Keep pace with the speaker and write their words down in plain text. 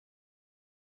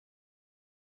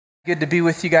Good to be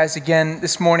with you guys again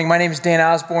this morning. My name is Dan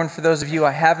Osborn. For those of you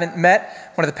I haven't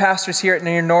met, one of the pastors here at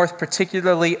Near North,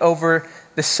 particularly over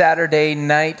the Saturday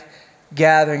night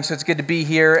gathering. So it's good to be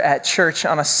here at church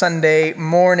on a Sunday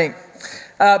morning.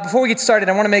 Before we get started,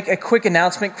 I want to make a quick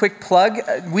announcement, quick plug.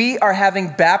 We are having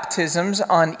baptisms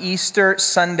on Easter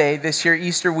Sunday this year,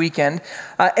 Easter weekend.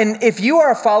 And if you are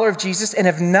a follower of Jesus and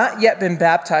have not yet been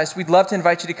baptized, we'd love to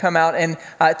invite you to come out and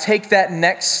take that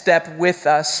next step with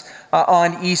us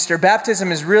on Easter.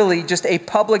 Baptism is really just a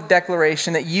public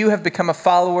declaration that you have become a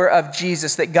follower of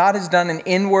Jesus, that God has done an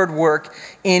inward work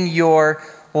in your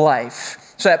life.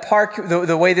 So at Park,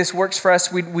 the way this works for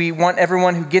us, we want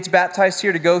everyone who gets baptized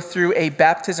here to go through a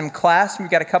baptism class.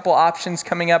 We've got a couple options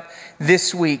coming up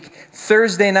this week.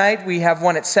 Thursday night, we have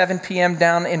one at 7 p.m.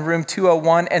 down in room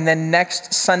 201. And then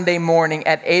next Sunday morning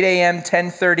at 8 a.m.,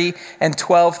 10:30, and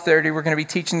 12:30, we're going to be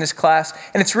teaching this class.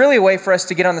 And it's really a way for us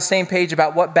to get on the same page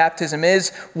about what baptism is,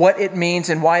 what it means,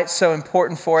 and why it's so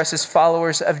important for us as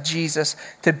followers of Jesus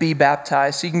to be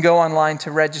baptized. So you can go online to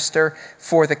register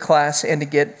for the class and to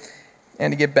get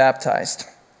baptized.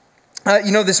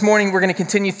 This morning we're going to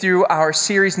continue through our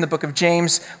series in the book of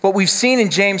James. What we've seen in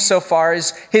James so far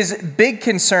is his big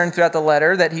concern throughout the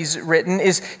letter that he's written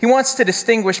is he wants to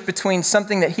distinguish between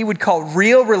something that he would call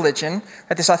real religion,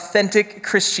 right, this authentic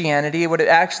Christianity, what it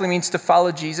actually means to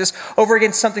follow Jesus, over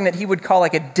against something that he would call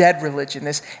like a dead religion,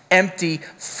 this empty,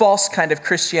 false kind of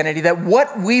Christianity, that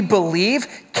what we believe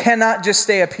cannot just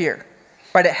stay up here.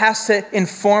 Right, it has to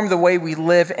inform the way we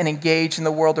live and engage in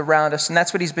the world around us. And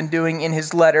that's what he's been doing in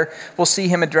his letter. We'll see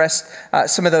him address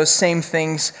some of those same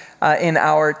things in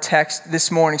our text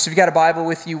this morning. So if you've got a Bible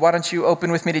with you, why don't you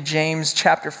open with me to James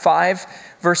chapter 5,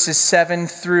 verses 7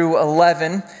 through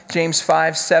 11. James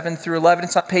 5, 7 through 11.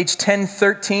 It's on page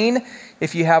 1013.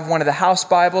 If you have one of the house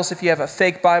Bibles, if you have a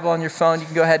fake Bible on your phone, you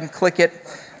can go ahead and click it,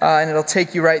 and it'll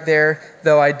take you right there,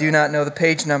 though I do not know the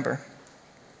page number.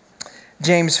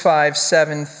 James 5,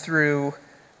 7 through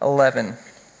 11.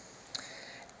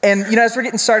 And, as we're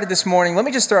getting started this morning, let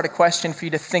me just throw out a question for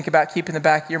you to think about, keep in the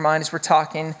back of your mind as we're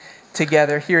talking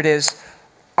together. Here it is.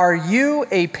 Are you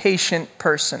a patient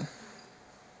person?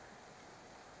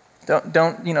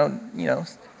 Don't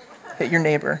hit your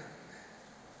neighbor.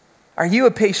 Are you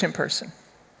a patient person?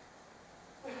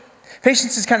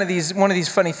 Patience is kind of one of these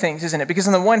funny things, isn't it? Because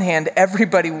on the one hand,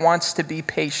 everybody wants to be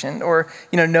patient or,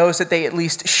 knows that they at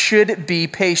least should be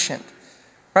patient.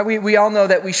 Right? We all know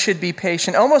that we should be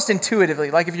patient almost intuitively.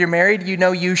 Like if you're married,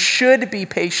 you should be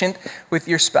patient with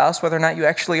your spouse. Whether or not you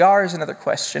actually are is another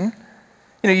question.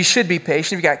 You should be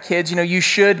patient. If you've got kids, you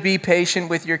should be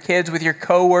patient with your kids, with your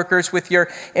coworkers, with your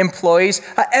employees.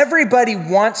 Everybody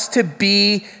wants to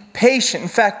be patient. In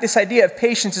fact, this idea of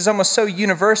patience is almost so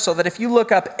universal that if you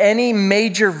look up any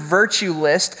major virtue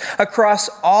list across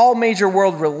all major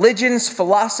world religions,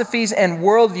 philosophies, and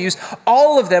worldviews,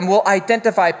 all of them will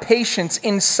identify patience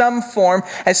in some form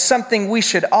as something we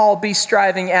should all be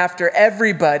striving after.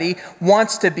 Everybody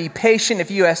wants to be patient. If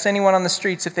you ask anyone on the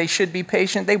streets if they should be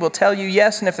patient, they will tell you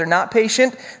yes, and if they're not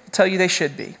patient, they'll tell you they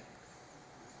should be.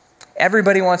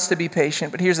 Everybody wants to be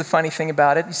patient, but here's the funny thing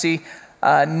about it. You see,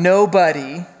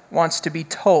 nobody wants to be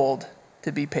told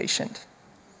to be patient.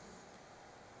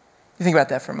 You think about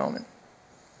that for a moment.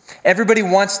 Everybody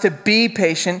wants to be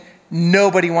patient.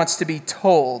 Nobody wants to be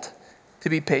told to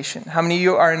be patient. How many of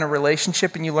you are in a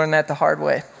relationship and you learn that the hard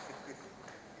way?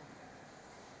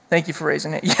 Thank you for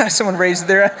raising it. Yeah, someone raised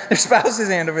their spouse's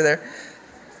hand over there.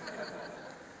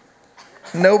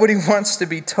 Nobody wants to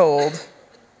be told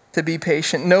to be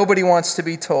patient. Nobody wants to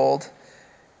be told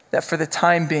that for the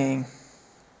time being,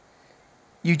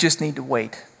 you just need to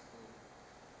wait.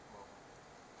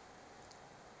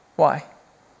 Why?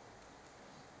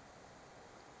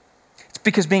 It's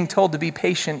because being told to be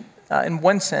patient, in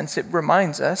one sense, it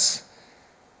reminds us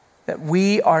that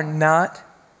we are not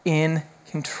in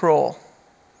control.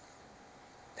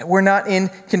 That we're not in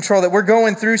control, that we're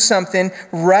going through something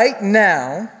right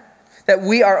now that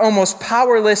we are almost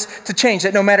powerless to change,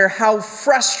 that no matter how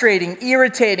frustrating,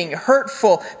 irritating,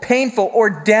 hurtful, painful, or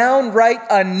downright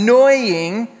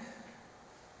annoying,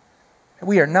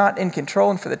 we are not in control,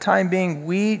 and for the time being,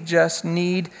 we just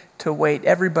need to wait.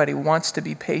 Everybody wants to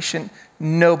be patient.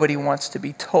 Nobody wants to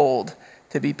be told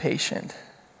to be patient.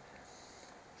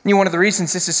 One of the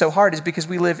reasons this is so hard is because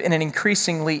we live in an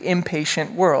increasingly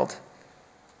impatient world,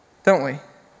 don't we?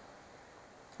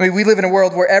 I mean, we live in a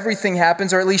world where everything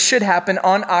happens, or at least should happen,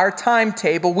 on our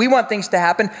timetable. We want things to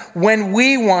happen when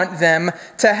we want them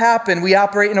to happen. We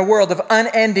operate in a world of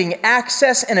unending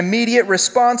access and immediate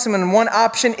response. And when one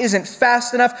option isn't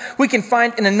fast enough, we can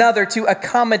find another to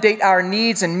accommodate our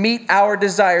needs and meet our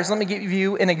desires. Let me give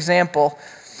you an example.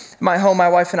 my home, my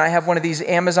wife and I have one of these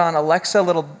Amazon Alexa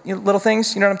little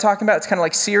things. You know what I'm talking about? It's kind of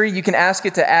like Siri. You can ask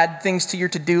it to add things to your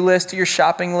to-do list, to your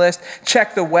shopping list,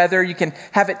 check the weather. You can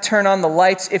have it turn on the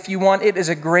lights if you want. It is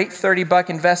a great $30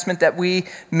 investment that we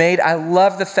made. I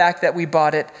love the fact that we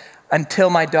bought it until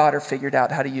my daughter figured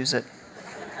out how to use it.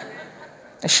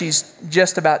 And she's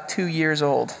just about 2 years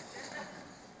old.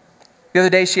 The other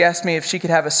day, she asked me if she could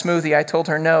have a smoothie. I told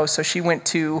her no, so she went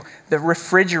to the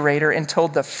refrigerator and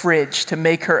told the fridge to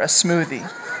make her a smoothie.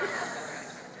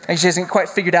 And she hasn't quite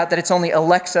figured out that it's only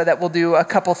Alexa that will do a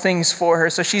couple things for her.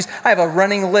 So I have a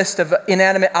running list of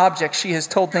inanimate objects she has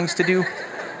told things to do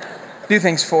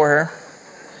things for her.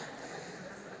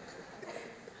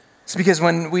 It's because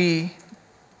when we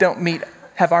don't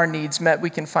have our needs met, we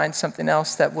can find something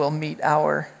else that will meet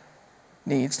our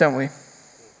needs, don't we?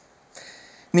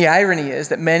 And the irony is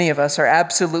that many of us are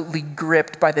absolutely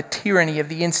gripped by the tyranny of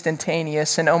the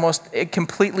instantaneous and almost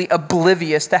completely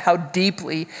oblivious to how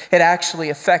deeply it actually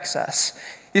affects us.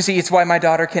 You see, it's why my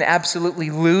daughter can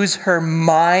absolutely lose her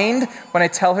mind when I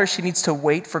tell her she needs to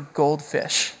wait for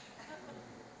goldfish.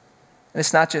 And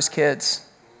it's not just kids.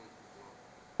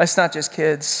 It's not just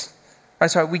kids.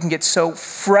 That's why we can get so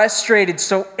frustrated,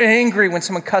 so angry when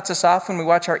someone cuts us off when we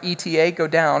watch our ETA go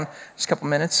down just a couple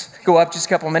minutes, go up just a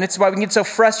couple minutes. That's why we can get so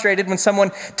frustrated when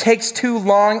someone takes too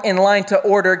long in line to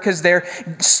order because their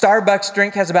Starbucks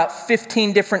drink has about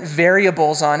 15 different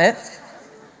variables on it.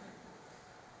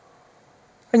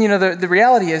 And the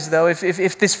reality is, though, if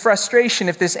this frustration,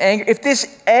 if this anger, if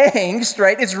this angst,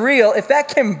 right, is real, if that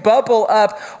can bubble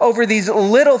up over these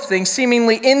little things,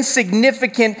 seemingly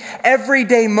insignificant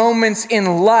everyday moments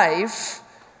in life,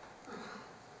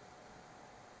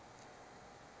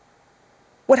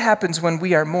 what happens when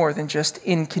we are more than just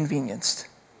inconvenienced?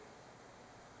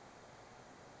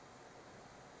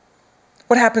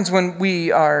 What happens when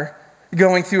we are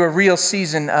going through a real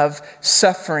season of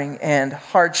suffering and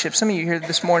hardship? Some of you here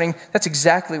this morning, that's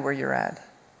exactly where you're at.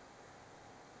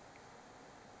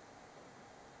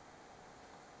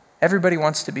 Everybody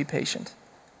wants to be patient.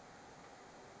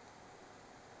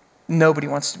 Nobody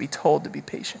wants to be told to be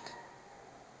patient.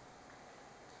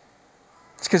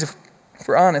 It's because if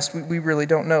we're honest, we really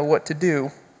don't know what to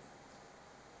do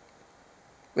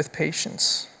with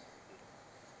patience.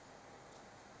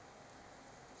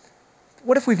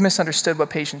 What if we've misunderstood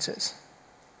what patience is?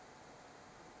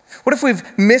 What if we've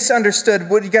misunderstood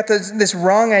you got this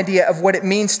wrong idea of what it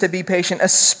means to be patient,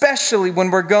 especially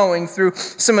when we're going through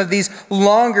some of these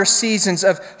longer seasons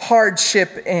of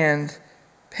hardship and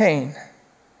pain?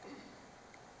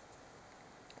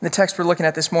 The text we're looking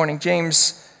at this morning,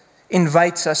 James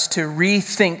invites us to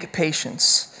rethink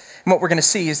patience. And what we're going to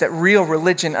see is that real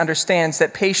religion understands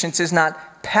that patience is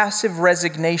not passive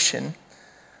resignation,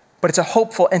 but it's a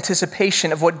hopeful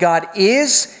anticipation of what God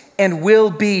is and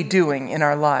will be doing in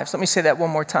our lives. Let me say that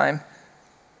one more time.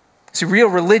 See, real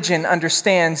religion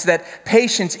understands that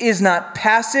patience is not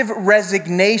passive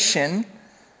resignation,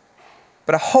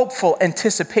 but a hopeful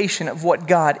anticipation of what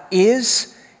God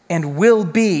is and will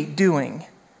be doing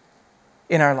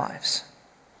in our lives.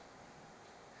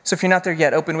 So if you're not there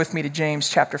yet, open with me to James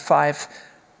chapter 5.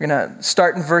 We're going to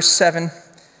start in verse 7.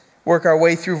 Work our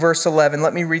way through verse 11.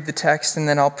 Let me read the text and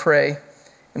then I'll pray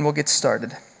and we'll get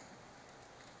started.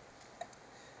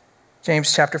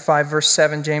 James chapter 5 verse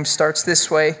 7, James starts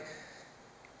this way.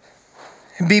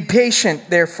 Be patient,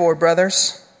 therefore,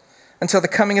 brothers, until the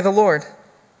coming of the Lord.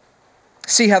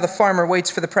 See how the farmer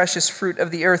waits for the precious fruit of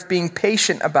the earth, being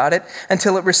patient about it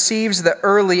until it receives the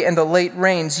early and the late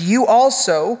rains. You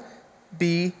also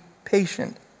be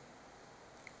patient.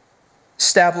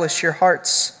 Establish your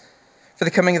hearts, for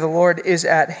the coming of the Lord is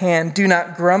at hand. Do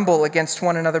not grumble against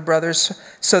one another, brothers,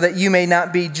 so that you may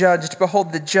not be judged.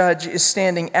 Behold, the judge is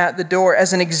standing at the door.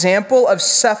 As an example of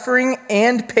suffering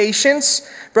and patience,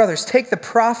 brothers, take the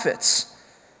prophets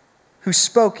who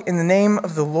spoke in the name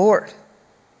of the Lord.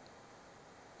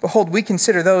 Behold, we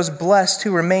consider those blessed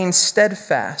who remain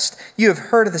steadfast. You have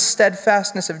heard of the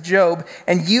steadfastness of Job,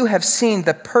 and you have seen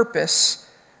the purpose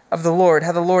of the Lord,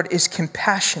 how the Lord is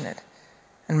compassionate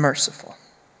and merciful.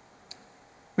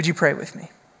 Would you pray with me?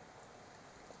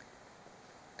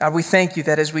 God, we thank you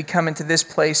that as we come into this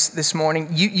place this morning,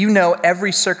 you know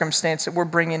every circumstance that we're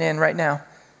bringing in right now.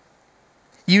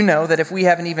 You know that if we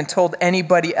haven't even told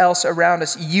anybody else around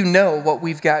us, you know what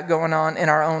we've got going on in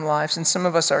our own lives. And some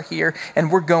of us are here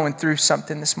and we're going through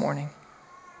something this morning.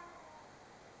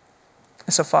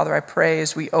 So, Father, I pray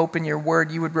as we open your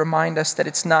word, you would remind us that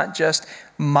it's not just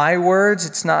my words,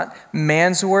 it's not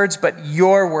man's words, but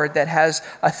your word that has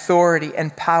authority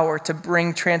and power to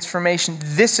bring transformation.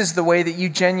 This is the way that you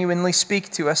genuinely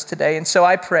speak to us today. And so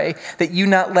I pray that you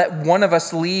not let one of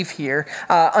us leave here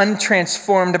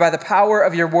untransformed by the power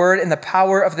of your word and the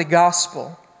power of the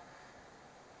gospel.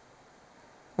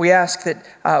 We ask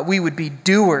that we would be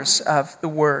doers of the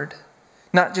word,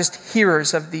 not just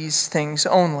hearers of these things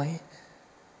only.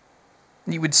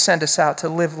 You would send us out to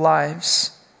live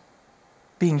lives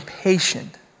being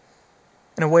patient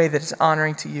in a way that is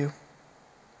honoring to you.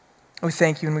 We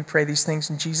thank you and we pray these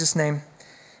things in Jesus' name.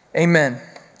 Amen.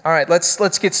 All right,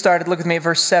 let's get started. Look with me at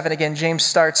verse 7 again. James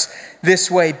starts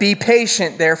this way. Be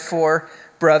patient, therefore,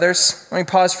 brothers. Let me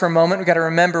pause for a moment. We've got to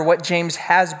remember what James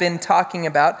has been talking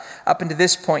about up until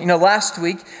this point. Last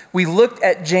week we looked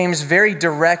at James' very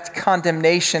direct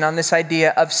condemnation on this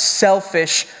idea of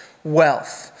selfish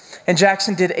wealth. And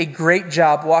Jackson did a great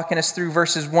job walking us through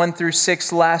verses 1 through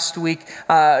 6 last week,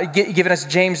 giving us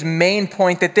James' main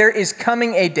point that there is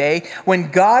coming a day when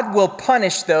God will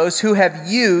punish those who have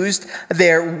used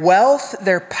their wealth,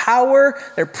 their power,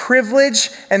 their privilege,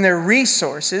 and their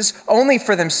resources only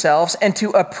for themselves and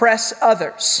to oppress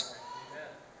others.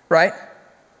 Right?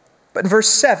 But in verse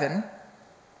 7,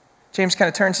 James kind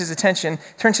of turns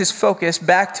his focus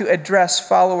back to address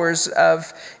followers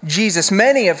of Jesus,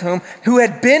 many of who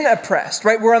had been oppressed,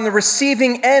 right? We're on the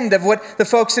receiving end of what the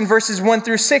folks in verses 1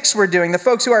 through 6 were doing, the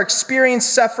folks who are experiencing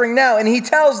suffering now. And he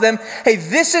tells them, hey,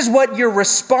 this is what your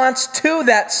response to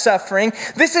that suffering,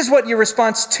 this is what your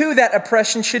response to that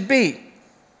oppression should be.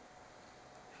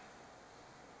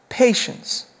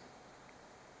 Patience.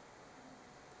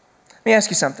 Let me ask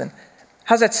you something.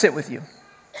 How's that sit with you?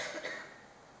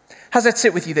 How's that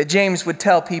sit with you that James would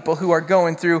tell people who are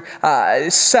going through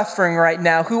suffering right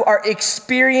now, who are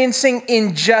experiencing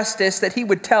injustice, that he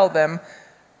would tell them,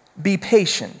 be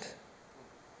patient?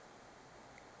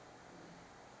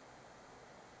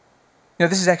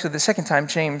 This is actually the second time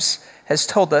James has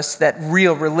told us that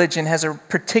real religion has a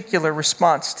particular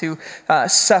response to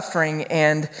suffering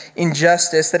and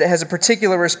injustice, that it has a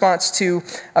particular response to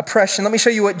oppression. Let me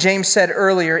show you what James said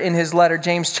earlier in his letter,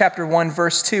 James chapter 1,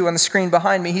 verse 2 on the screen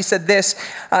behind me. He said this,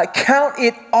 count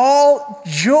it all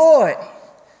joy,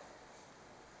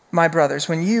 my brothers,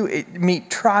 when you meet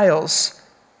trials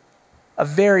of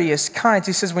various kinds.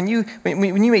 He says when you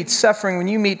meet suffering, when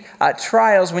you meet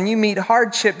trials, when you meet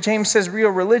hardship, James says real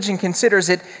religion considers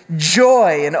it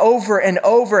joy. And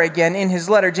over again in his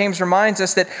letter, James reminds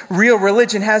us that real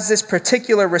religion has this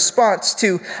particular response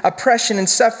to oppression and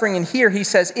suffering. And here he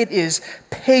says it is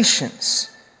patience.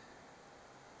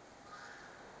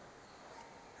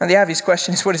 Now the obvious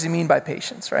question is, what does he mean by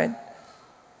patience, right?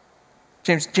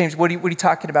 James, what are you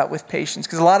talking about with patience?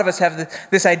 Because a lot of us have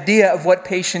this idea of what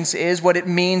patience is, what it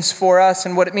means for us,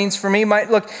 and what it means for me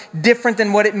might look different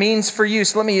than what it means for you.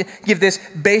 So let me give this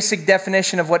basic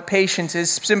definition of what patience is.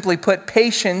 Simply put,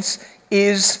 patience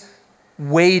is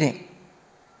waiting.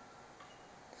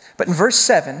 But in verse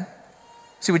 7,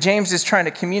 see what James is trying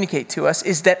to communicate to us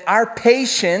is that our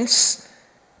patience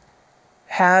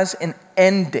has an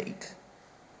end date.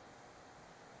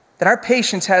 That our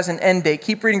patience has an end date.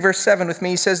 Keep reading verse 7 with me.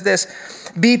 He says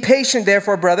this, be patient,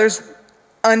 therefore, brothers,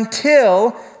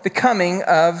 until the coming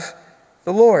of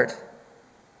the Lord.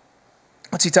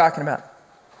 What's he talking about?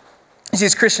 You see,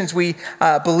 as Christians, we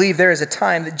believe there is a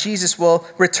time that Jesus will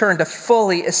return to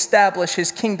fully establish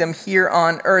his kingdom here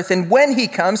on earth. And when he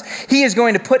comes, he is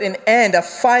going to put an end, a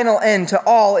final end to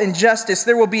all injustice.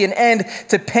 There will be an end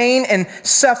to pain and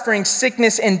suffering,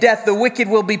 sickness and death. The wicked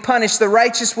will be punished. The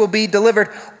righteous will be delivered.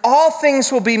 All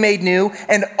things will be made new,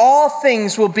 and all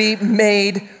things will be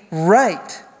made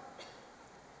right.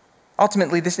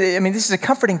 Ultimately, this is a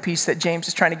comforting piece that James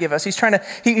is trying to give us.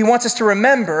 He wants us to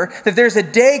remember that there's a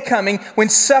day coming when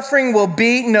suffering will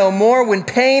be no more, when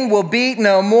pain will be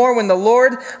no more, when the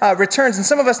Lord returns. And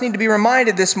some of us need to be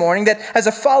reminded this morning that as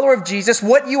a follower of Jesus,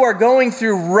 what you are going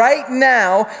through right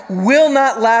now will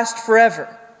not last forever.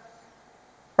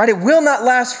 Right? It will not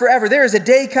last forever. There is a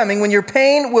day coming when your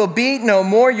pain will be no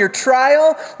more, your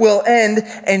trial will end,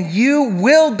 and you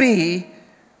will be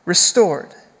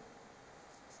restored.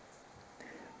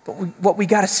 But what we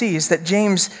got to see is that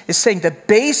James is saying the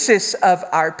basis of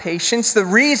our patience, the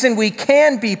reason we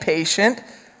can be patient,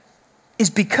 is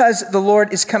because the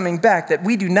Lord is coming back, that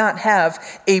we do not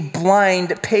have a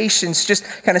blind patience, just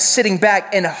kind of sitting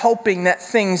back and hoping that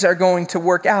things are going to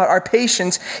work out. Our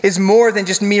patience is more than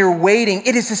just mere waiting.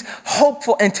 It is this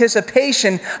hopeful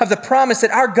anticipation of the promise that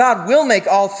our God will make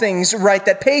all things right,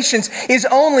 that patience is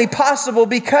only possible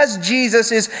because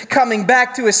Jesus is coming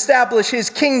back to establish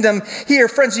his kingdom here.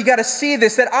 Friends, you got to see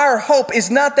this, that our hope is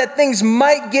not that things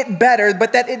might get better,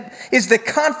 but that it is the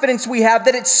confidence we have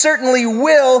that it certainly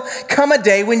will come a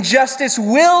day when justice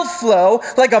will flow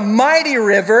like a mighty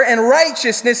river and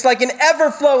righteousness like an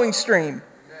ever-flowing stream.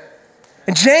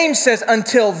 And James says,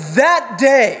 until that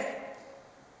day,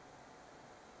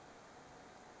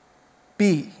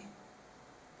 be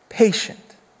patient.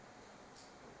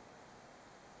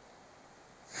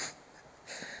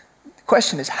 The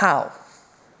question is how?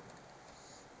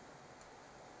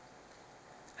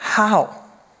 How?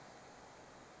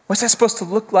 What's that supposed to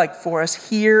look like for us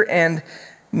here and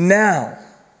now?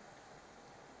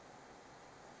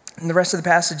 In the rest of the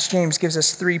passage, James gives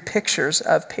us 3 pictures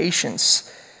of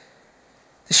patience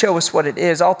to show us what it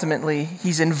is. Ultimately,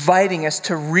 he's inviting us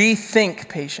to rethink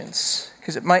patience,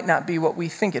 because it might not be what we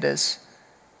think it is.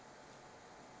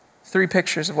 3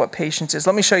 pictures of what patience is.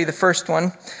 Let me show you the first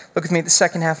one. Look with me at the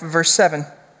second half of verse 7. It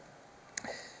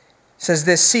says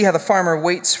this, see how the farmer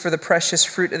waits for the precious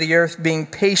fruit of the earth, being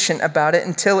patient about it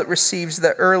until it receives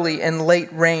the early and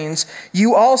late rains.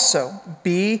 You also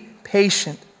be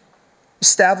patient.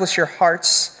 Establish your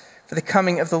hearts, for the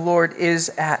coming of the Lord is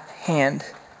at hand.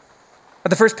 But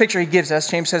the first picture he gives us,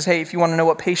 James says, hey, if you want to know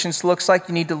what patience looks like,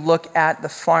 you need to look at the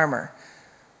farmer.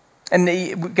 And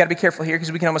we've got to be careful here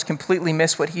because we can almost completely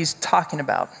miss what he's talking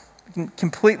about. We can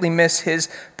completely miss his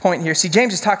point here. See,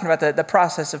 James is talking about the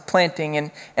process of planting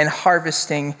and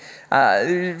harvesting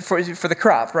for the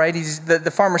crop, right?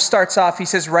 The farmer starts off, he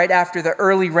says, right after the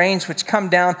early rains which come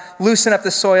down, loosen up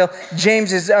the soil.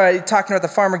 James is talking about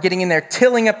the farmer getting in there,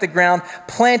 tilling up the ground,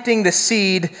 planting the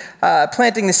seed,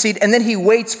 and then he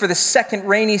waits for the second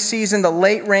rainy season, the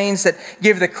late rains that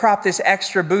give the crop this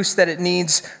extra boost that it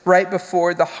needs right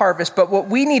before the harvest. But what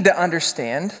we need to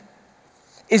understand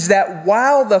is that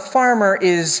while the farmer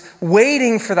is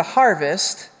waiting for the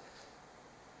harvest,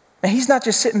 and he's not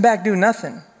just sitting back doing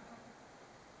nothing.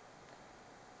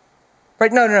 Right?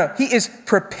 No. He is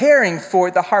preparing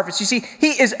for the harvest. You see,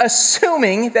 he is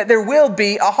assuming that there will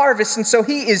be a harvest, and so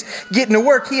he is getting to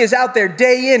work. He is out there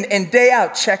day in and day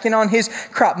out checking on his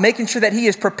crop, making sure that he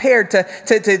is prepared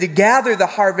to gather the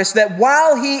harvest, that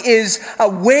while he is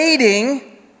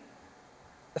waiting,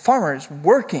 the farmer is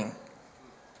working.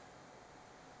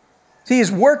 He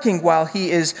is working while he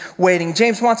is waiting.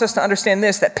 James wants us to understand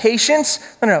this, that patience,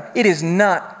 it is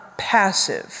not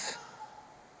passive.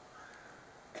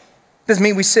 It doesn't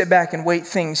mean we sit back and wait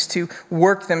things to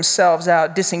work themselves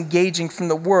out, disengaging from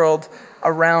the world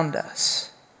around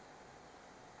us.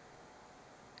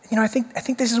 I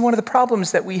think this is one of the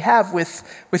problems that we have with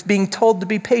being told to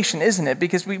be patient, isn't it?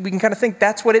 Because we can kind of think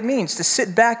that's what it means, to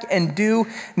sit back and do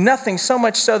nothing, so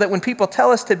much so that when people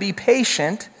tell us to be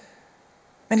patient,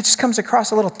 and it just comes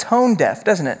across a little tone deaf,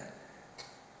 doesn't it?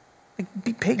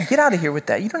 Like, get out of here with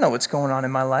that. You don't know what's going on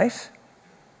in my life.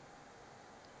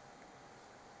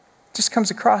 It just comes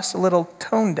across a little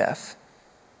tone deaf.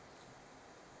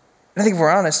 And I think if we're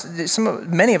honest,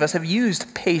 many of us have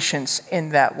used patience in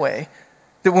that way.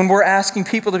 That when we're asking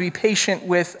people to be patient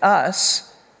with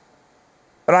us,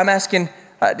 but I'm asking,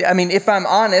 if I'm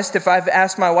honest, if I've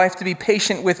asked my wife to be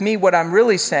patient with me, what I'm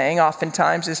really saying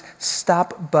oftentimes is,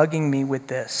 stop bugging me with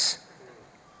this.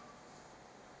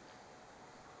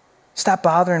 Stop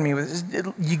bothering me with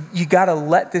this. You got to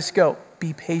let this go.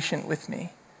 Be patient with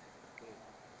me.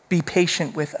 Be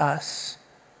patient with us.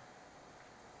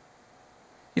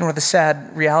 One of the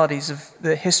sad realities of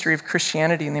the history of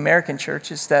Christianity in the American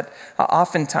church is that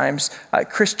oftentimes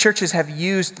churches have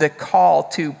used the call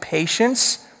to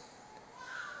patience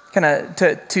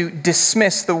to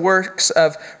dismiss the works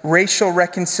of racial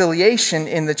reconciliation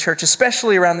in the church,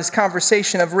 especially around this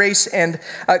conversation of race and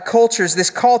cultures. This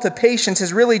call to patience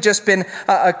has really just been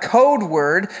a code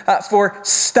word for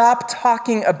stop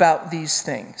talking about these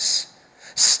things.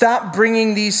 Stop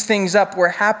bringing these things up. We're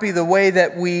happy the way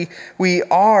that we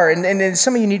are. And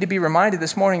some of you need to be reminded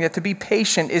this morning that to be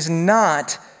patient does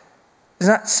not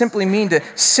simply mean to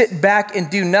sit back and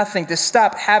do nothing, to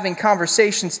stop having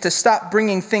conversations, to stop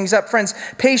bringing things up. Friends,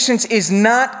 patience is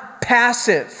not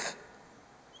passive.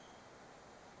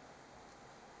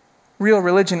 Real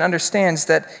religion understands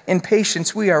that in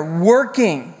patience we are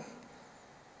working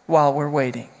while we're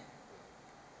waiting.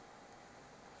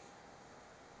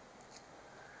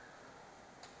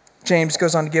 James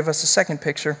goes on to give us a second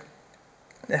picture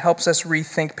that helps us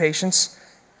rethink patience.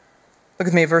 Look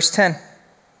with me at verse 10. He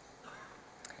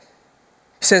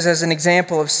says, as an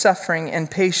example of suffering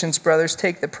and patience, brothers,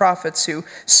 take the prophets who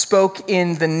spoke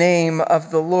in the name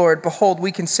of the Lord. Behold,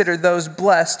 we consider those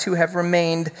blessed who have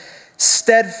remained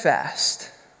steadfast.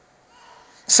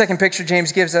 Second picture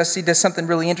James gives us, he does something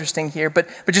really interesting here. But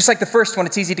just like the first one,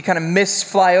 it's easy to kind of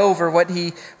fly over what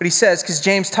he says, because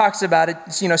James talks about it,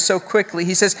 so quickly.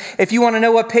 He says, if you want to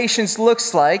know what patience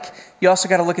looks like, you also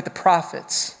got to look at the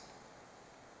prophets.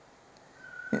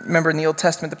 Remember in the Old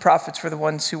Testament, the prophets were the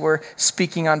ones who were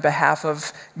speaking on behalf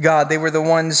of God. They were the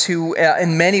ones who,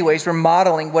 in many ways, were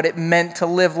modeling what it meant to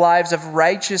live lives of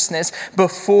righteousness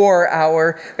before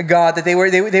our God. That they were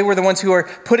the ones who were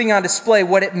putting on display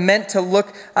what it meant to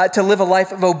live a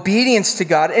life of obedience to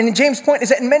God. And James' point is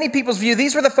that in many people's view,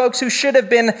 these were the folks who should have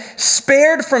been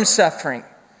spared from suffering.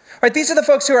 Right, these are the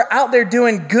folks who are out there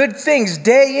doing good things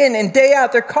day in and day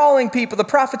out. They're calling people, the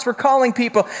prophets were calling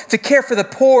people to care for the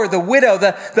poor, the widow,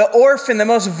 the orphan, the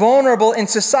most vulnerable in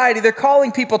society. They're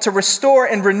calling people to restore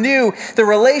and renew the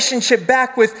relationship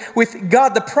back with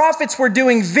God. The prophets were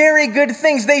doing very good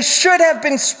things. They should have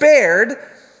been spared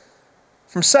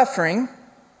from suffering.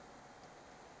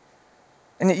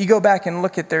 And yet you go back and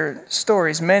look at their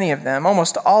stories, many of them,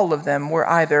 almost all of them, were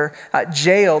either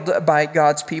jailed by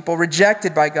God's people,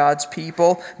 rejected by God's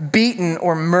people, beaten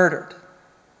or murdered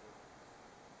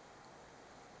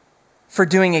for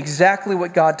doing exactly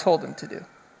what God told them to do.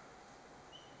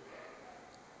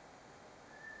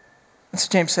 And so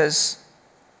James says,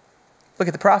 look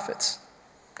at the prophets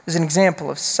as an example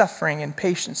of suffering and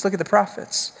patience. Look at the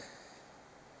prophets.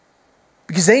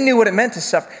 Because they knew what it meant to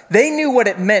suffer. They knew what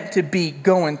it meant to be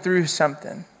going through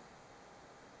something. And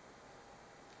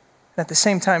at the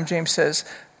same time, James says,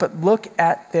 but look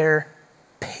at their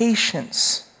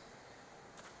patience.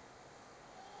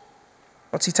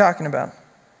 What's he talking about?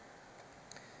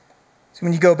 So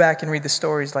when you go back and read the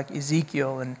stories like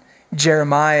Ezekiel and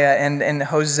Jeremiah and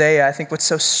Hosea, I think what's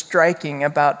so striking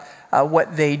about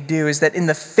what they do is that in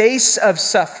the face of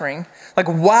suffering, like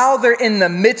while they're in the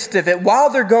midst of it, while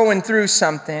they're going through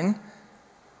something,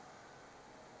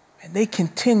 and they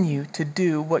continue to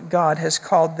do what God has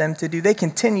called them to do. They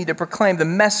continue to proclaim the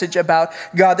message about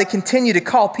God. They continue to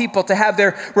call people to have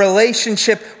their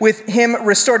relationship with Him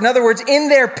restored. In other words, in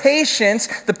their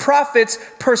patience, the prophets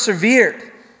persevered.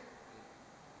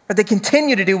 But they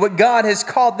continue to do what God has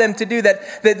called them to do,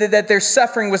 that their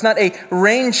suffering was not a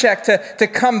rain check to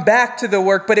come back to the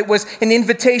work, but it was an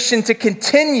invitation to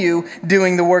continue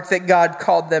doing the work that God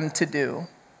called them to do.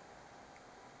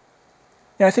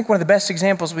 I think one of the best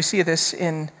examples we see of this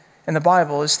in the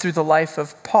Bible is through the life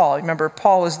of Paul. Remember,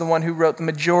 Paul is the one who wrote the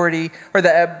majority, or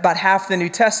about half the New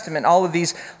Testament, all of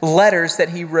these letters that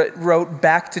he wrote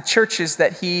back to churches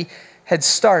that he had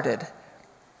started.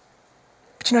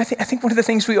 But I think one of the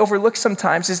things we overlook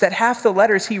sometimes is that half the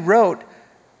letters he wrote,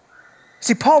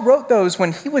 see, Paul wrote those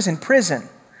when he was in prison.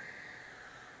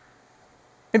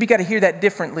 Maybe you got to hear that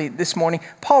differently this morning.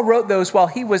 Paul wrote those while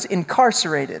he was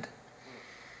incarcerated,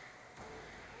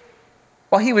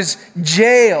 while he was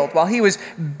jailed, while he was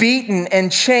beaten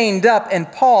and chained up. And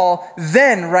Paul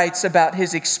then writes about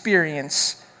his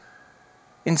experience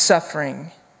in suffering.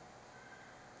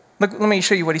 Look, let me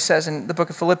show you what he says in the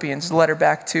book of Philippians, the letter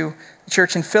back to the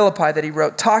church in Philippi that he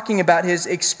wrote, talking about his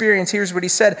experience. Here's what he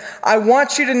said. I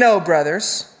want you to know,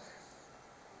 brothers,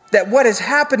 that what has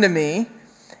happened to me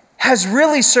has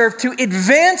really served to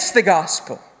advance the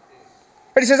gospel.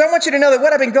 But he says, I want you to know that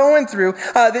what I've been going through,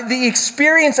 the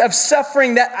experience of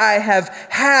suffering that I have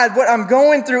had, what I'm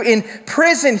going through in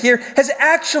prison here, has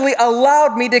actually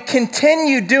allowed me to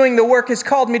continue doing the work He's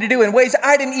called me to do in ways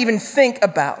I didn't even think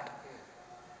about.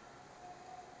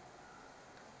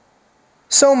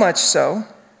 So much so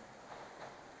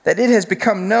that it has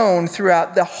become known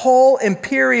throughout the whole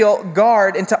imperial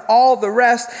guard and to all the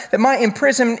rest that my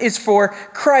imprisonment is for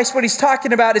Christ. What he's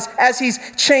talking about is as he's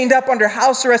chained up under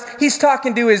house arrest, he's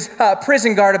talking to his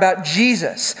prison guard about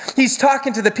Jesus. He's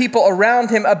talking to the people around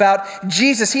him about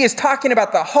Jesus. He is talking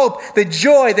about the hope, the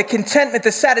joy, the contentment,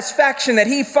 the satisfaction that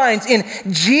he finds in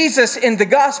Jesus in the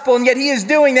gospel. And yet he is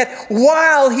doing that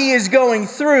while he is going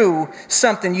through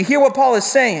something. You hear what Paul is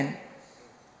saying?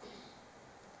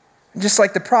 Just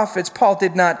like the prophets, Paul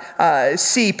did not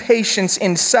see patience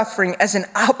in suffering as an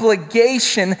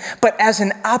obligation, but as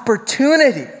an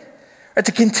opportunity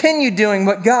to continue doing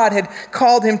what God had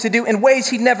called him to do in ways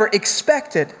he never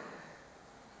expected.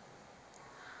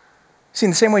 See,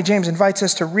 in the same way, James invites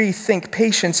us to rethink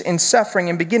patience in suffering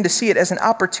and begin to see it as an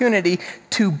opportunity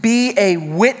to be a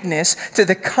witness to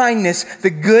the kindness, the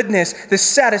goodness, the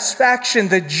satisfaction,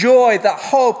 the joy, the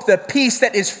hope, the peace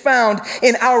that is found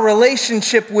in our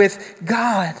relationship with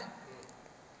God.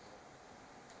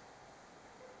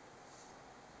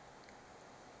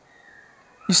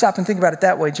 You stop and think about it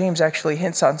that way, James actually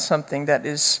hints on something that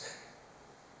is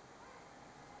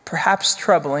perhaps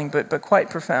troubling, but quite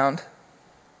profound.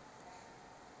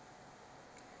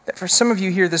 That for some of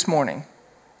you here this morning,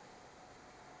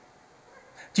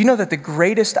 do you know that the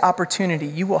greatest opportunity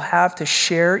you will have to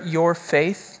share your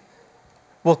faith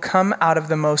will come out of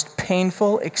the most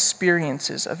painful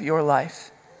experiences of your life?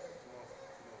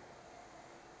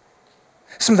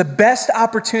 Some of the best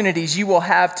opportunities you will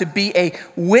have to be a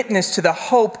witness to the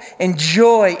hope and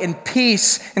joy and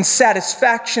peace and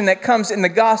satisfaction that comes in the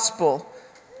gospel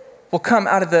will come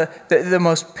out of the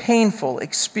most painful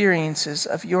experiences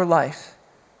of your life.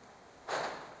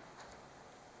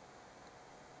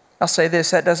 I'll say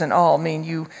this, that doesn't all mean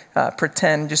you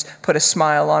pretend, just put a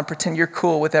smile on, pretend you're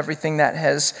cool with everything that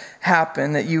has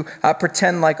happened, that you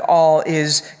pretend like all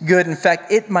is good. In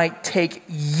fact, it might take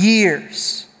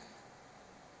years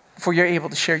before you're able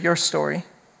to share your story.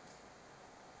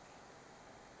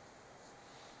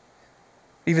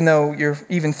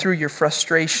 Even through your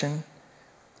frustration,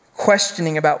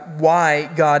 questioning about why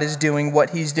God is doing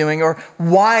what he's doing or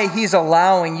why he's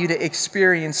allowing you to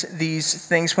experience these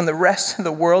things when the rest of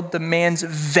the world demands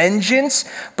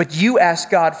vengeance, but you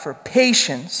ask God for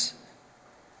patience.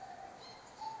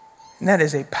 And that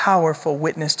is a powerful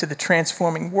witness to the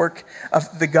transforming work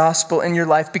of the gospel in your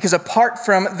life. Because apart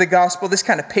from the gospel, this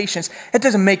kind of patience, it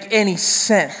doesn't make any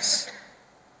sense.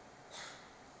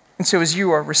 And so as you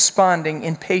are responding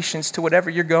in patience to whatever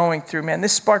you're going through, man,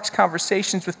 this sparks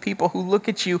conversations with people who look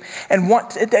at you and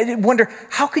wonder,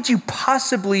 how could you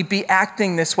possibly be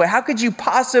acting this way? How could you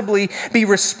possibly be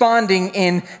responding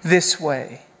in this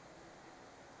way?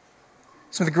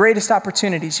 Some of the greatest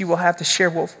opportunities you will have to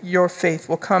share your faith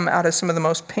will come out of some of the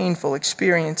most painful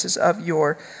experiences of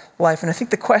your life. And I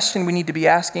think the question we need to be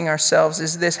asking ourselves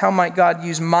is this: how might God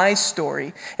use my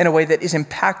story in a way that is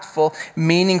impactful,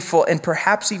 meaningful, and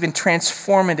perhaps even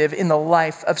transformative in the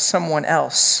life of someone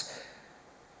else?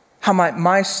 How might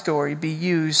my story be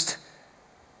used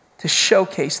to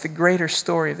showcase the greater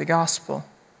story of the gospel?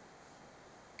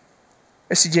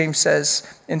 I see James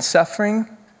says, in suffering,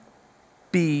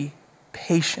 be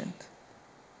patient.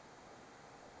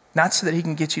 Not so that he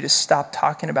can get you to stop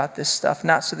talking about this stuff,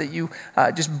 not so that you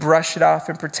just brush it off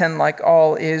and pretend like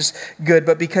all is good,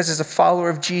 but because as a follower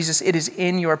of Jesus, it is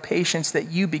in your patience that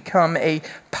you become a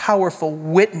powerful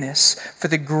witness for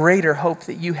the greater hope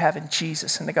that you have in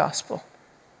Jesus and the gospel.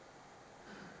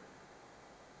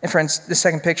 And friends, the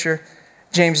second picture,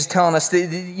 James is telling us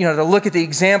to look at the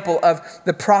example of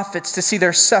the prophets, to see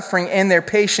their suffering and their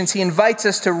patience. He invites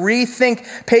us to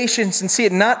rethink patience and see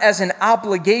it not as an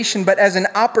obligation, but as an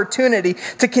opportunity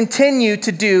to continue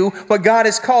to do what God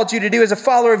has called you to do as a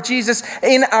follower of Jesus.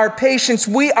 In our patience,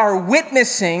 we are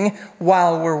witnessing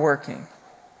while we're working.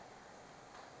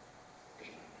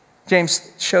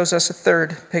 James shows us a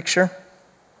third picture.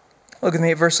 Look with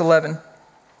me at verse 11.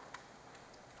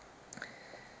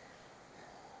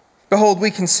 Behold,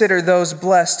 we consider those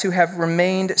blessed who have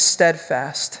remained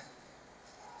steadfast.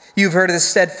 You've heard of the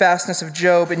steadfastness of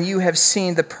Job, and you have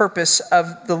seen the purpose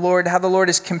of the Lord, how the Lord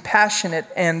is compassionate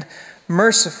and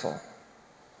merciful.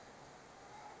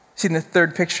 See, in the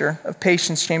third picture of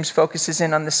patience, James focuses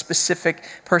in on the specific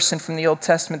person from the Old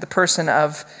Testament, the person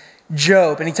of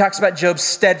Job. And he talks about Job's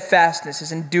steadfastness,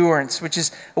 his endurance, which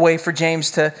is a way for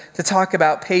James to talk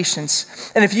about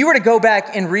patience. And if you were to go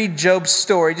back and read Job's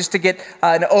story, just to get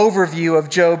an overview of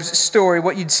Job's story,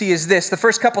 what you'd see is this. The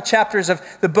first couple chapters of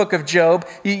the book of Job,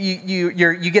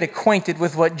 you get acquainted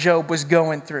with what Job was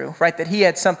going through, right? That he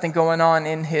had something going on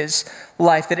in his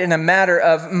life, that in a matter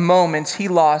of moments, he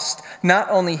lost not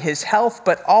only his health,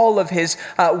 but all of his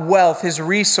wealth, his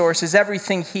resources,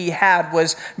 everything he had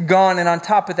was gone. And on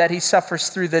top of that, he suffers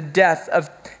through the death of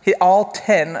all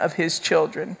 10 of his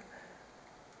children.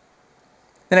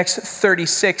 The next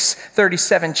 36,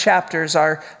 37 chapters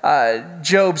are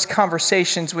Job's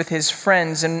conversations with his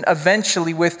friends and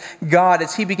eventually with God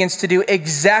as he begins to do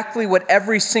exactly what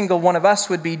every single one of us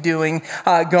would be doing,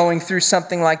 going through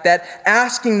something like that,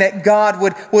 asking that God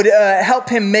would help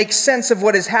him make sense of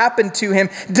what has happened to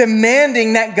him,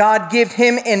 demanding that God give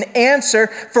him an answer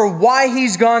for why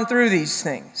he's gone through these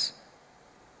things.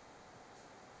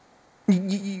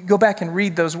 You go back and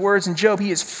read those words in Job.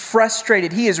 He is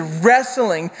frustrated. He is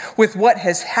wrestling with what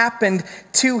has happened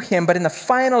to him. But in the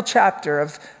final chapter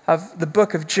of the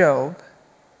book of Job,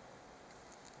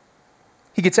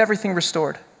 he gets everything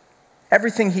restored.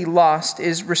 Everything he lost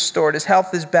is restored. His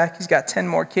health is back. He's got 10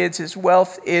 more kids. His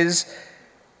wealth is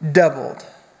doubled.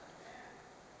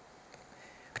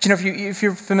 But if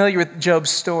you're familiar with Job's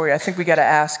story, I think we got to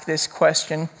ask this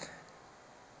question.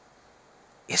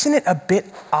 Isn't it a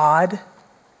bit odd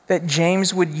that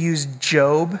James would use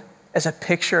Job as a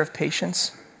picture of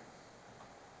patience?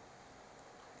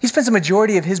 He spends the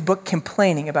majority of his book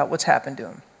complaining about what's happened to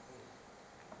him.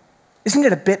 Isn't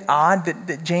it a bit odd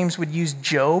that James would use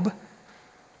Job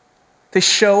to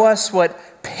show us what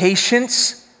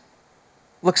patience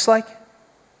looks like?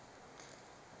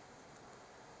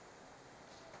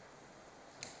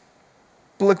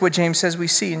 But look what James says we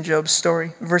see in Job's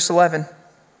story. Verse 11.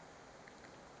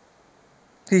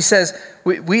 He says,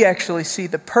 we actually see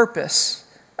the purpose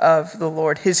of the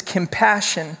Lord, his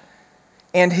compassion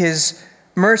and his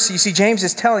mercy. You see, James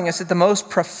is telling us that the most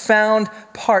profound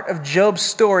part of Job's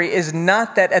story is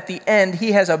not that at the end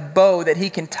he has a bow that he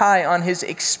can tie on his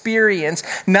experience,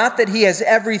 not that he has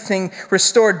everything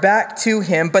restored back to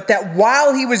him, but that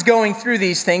while he was going through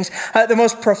these things, the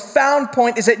most profound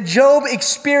point is that Job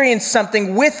experienced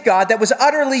something with God that was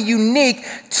utterly unique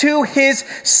to his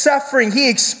suffering. He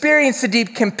experienced the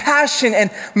deep compassion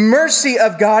and mercy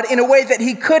of God in a way that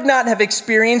he could not have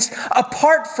experienced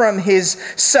apart from his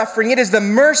suffering. It is the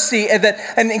mercy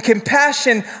and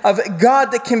compassion of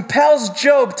God that compels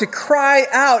Job to cry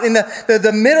out in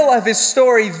the middle of his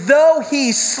story, though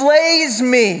he slays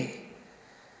me,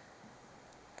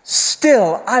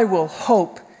 still I will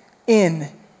hope in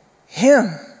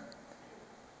him.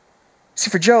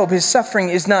 See, for Job, his suffering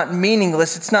is not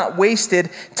meaningless. It's not wasted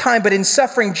time. But in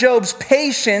suffering, Job's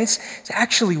patience is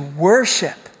actually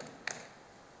worship.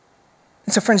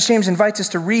 And so, friends, James invites us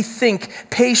to rethink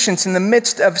patience in the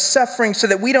midst of suffering so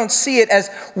that we don't see it as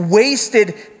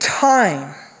wasted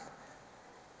time.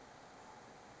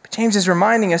 But James is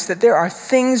reminding us that there are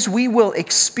things we will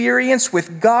experience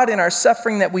with God in our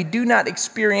suffering that we do not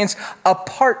experience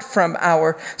apart from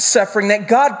our suffering, that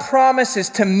God promises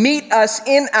to meet us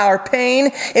in our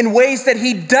pain in ways that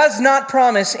he does not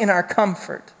promise in our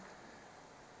comfort.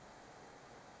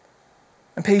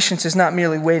 And patience is not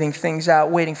merely waiting things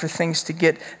out, waiting for things to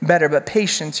get better, but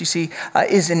patience, you see,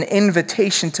 is an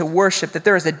invitation to worship, that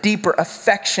there is a deeper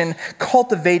affection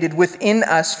cultivated within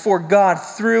us for God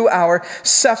through our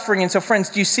suffering. And so, friends,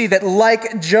 do you see that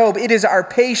like Job, it is our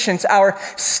patience, our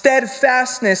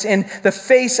steadfastness in the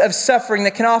face of suffering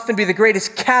that can often be the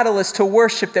greatest catalyst to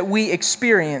worship that we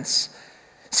experience.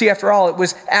 See, after all, it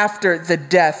was after the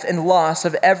death and loss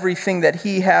of everything that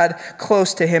he had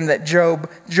close to him that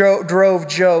drove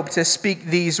Job to speak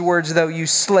these words, though you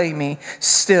slay me,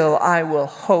 still I will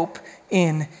hope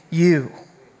in you.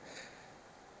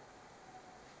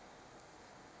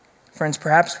 Friends,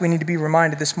 perhaps we need to be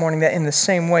reminded this morning that in the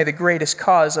same way, the greatest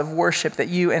cause of worship that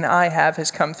you and I have has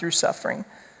come through suffering,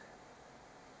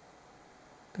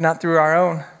 but not through our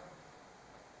own.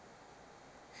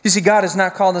 You see, God has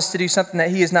not called us to do something that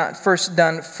he has not first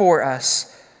done for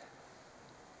us.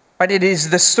 Right? It is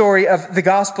the story of the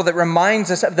gospel that reminds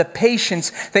us of the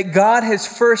patience that God has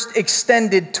first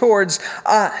extended towards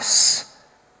us.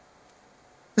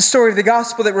 The story of the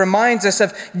gospel that reminds us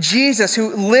of Jesus,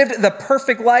 who lived the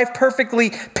perfect life,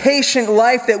 perfectly patient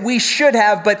life that we should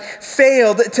have, but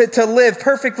failed to live,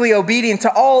 perfectly obedient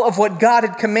to all of what God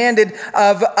had commanded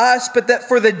of us, but that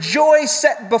for the joy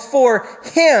set before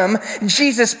him,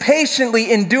 Jesus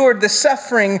patiently endured the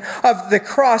suffering of the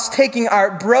cross, taking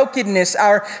our brokenness,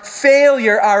 our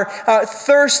failure, our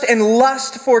thirst and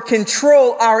lust for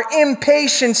control, our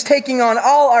impatience, taking on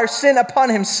all our sin upon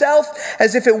himself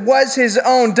as if it was his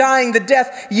own, dying the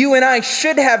death you and I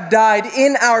should have died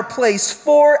in our place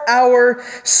for our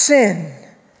sin.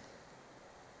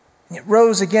 It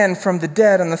rose again from the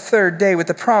dead on the third day with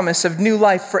the promise of new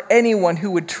life for anyone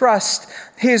who would trust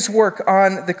his work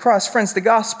on the cross. Friends, the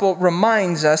gospel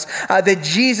reminds us that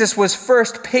Jesus was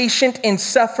first patient in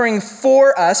suffering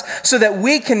for us so that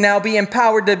we can now be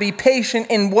empowered to be patient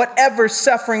in whatever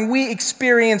suffering we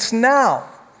experience now.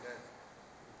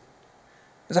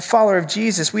 As a follower of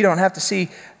Jesus, we don't have to see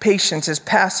patience as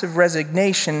passive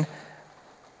resignation.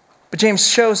 But James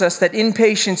shows us that in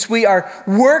patience, we are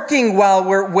working while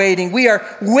we're waiting. We are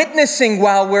witnessing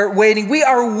while we're waiting. We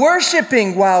are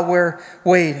worshiping while we're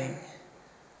waiting.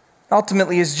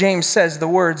 Ultimately, as James says, the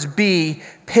words, be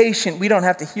patient. We don't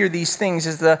have to hear these things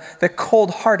as the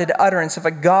cold-hearted utterance of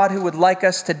a God who would like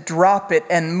us to drop it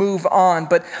and move on,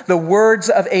 but the words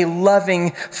of a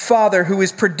loving Father who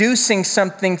is producing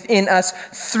something in us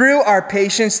through our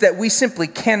patience that we simply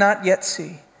cannot yet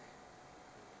see.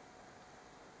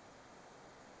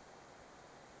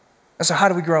 And so how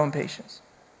do we grow in patience?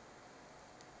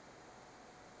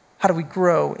 How do we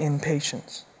grow in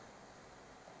patience?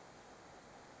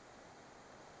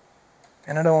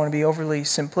 And I don't want to be overly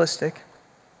simplistic,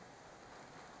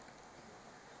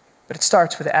 but it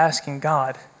starts with asking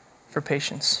God for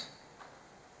patience.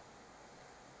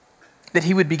 that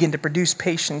he would begin to produce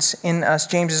patience in us.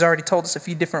 James has already told us a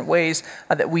few different ways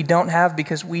that we don't have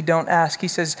because we don't ask. He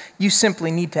says, you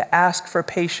simply need to ask for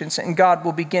patience, and God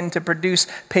will begin to produce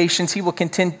patience. He will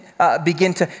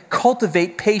begin to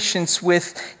cultivate patience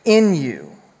within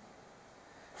you,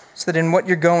 so that in what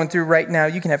you're going through right now,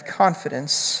 you can have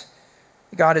confidence.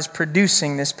 God is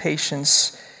producing this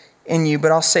patience in you.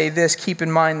 But I'll say this, keep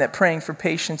in mind that praying for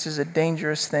patience is a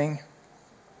dangerous thing.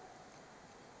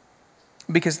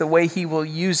 Because the way he will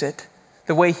use it,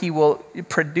 the way he will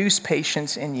produce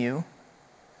patience in you,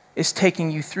 is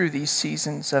taking you through these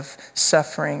seasons of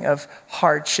suffering, of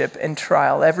hardship and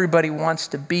trial. Everybody wants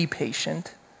to be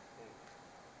patient.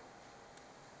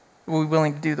 Are we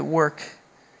willing to do the work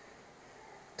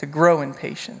to grow in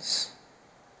patience?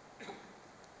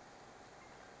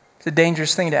 It's a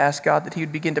dangerous thing to ask God that he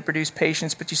would begin to produce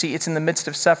patience, but you see, it's in the midst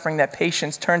of suffering that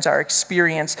patience turns our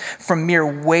experience from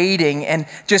mere waiting and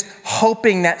just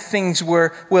hoping that things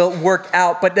will work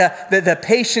out. But the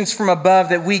patience from above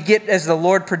that we get as the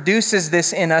Lord produces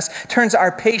this in us turns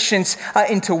our patience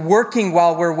into working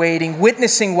while we're waiting,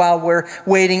 witnessing while we're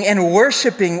waiting, and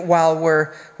worshiping while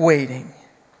we're waiting.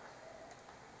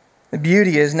 The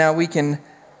beauty is now we can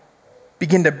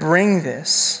begin to bring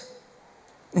this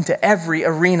into every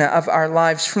arena of our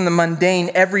lives, from the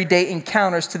mundane, everyday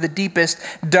encounters to the deepest,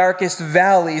 darkest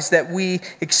valleys that we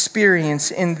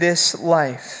experience in this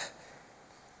life.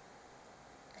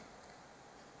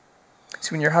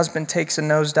 See, when your husband takes a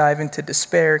nosedive into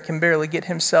despair, can barely get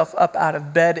himself up out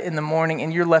of bed in the morning,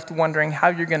 and you're left wondering how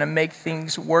you're going to make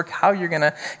things work, how you're going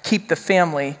to keep the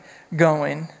family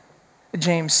going,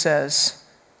 James says,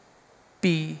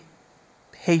 be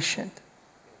patient.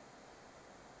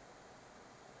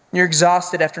 You're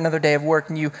exhausted after another day of work,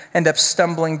 and you end up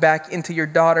stumbling back into your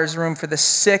daughter's room for the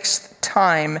 6th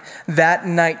time that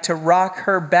night to rock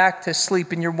her back to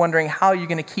sleep, and you're wondering how you're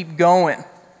going to keep going.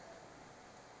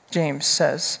 James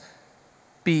says,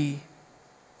 be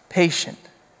patient.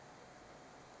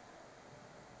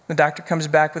 The doctor comes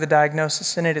back with a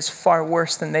diagnosis, and it is far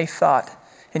worse than they thought.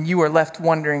 And you are left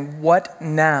wondering, what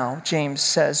now? James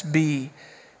says, be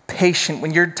patient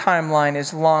when your timeline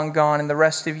is long gone and the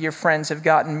rest of your friends have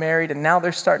gotten married and now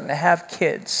they're starting to have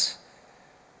kids.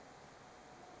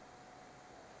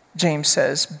 James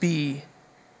says, be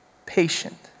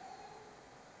patient.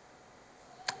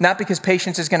 Not because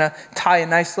patience is going to tie a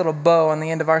nice little bow on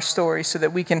the end of our story so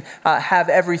that we can have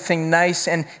everything nice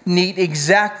and neat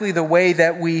exactly the way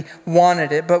that we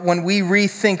wanted it. But when we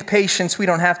rethink patience, we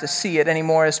don't have to see it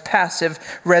anymore as passive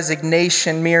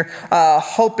resignation, mere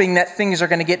hoping that things are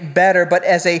going to get better, but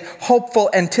as a hopeful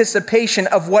anticipation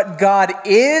of what God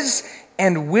is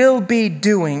and will be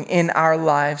doing in our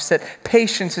lives. That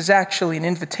patience is actually an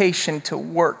invitation to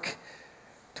work,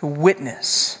 to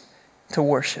witness, to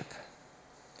worship.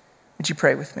 Would you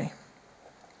pray with me?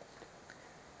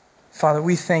 Father,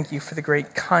 we thank you for the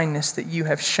great kindness that you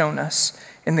have shown us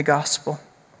in the gospel.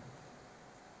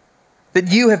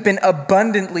 That you have been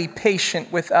abundantly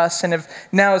patient with us, and have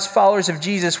now, as followers of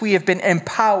Jesus, we have been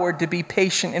empowered to be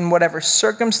patient in whatever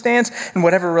circumstance and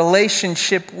whatever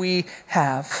relationship we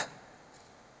have.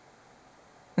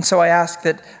 And so I ask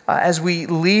that as we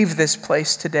leave this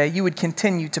place today, you would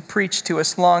continue to preach to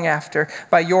us long after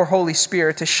by your Holy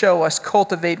Spirit to show us,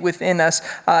 cultivate within us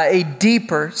a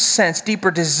deeper sense,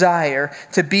 deeper desire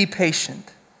to be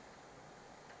patient.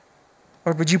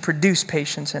 Lord, would you produce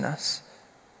patience in us?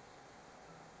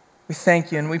 We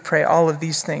thank you and we pray all of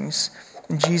these things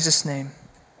in Jesus' name.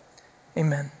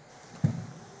 Amen.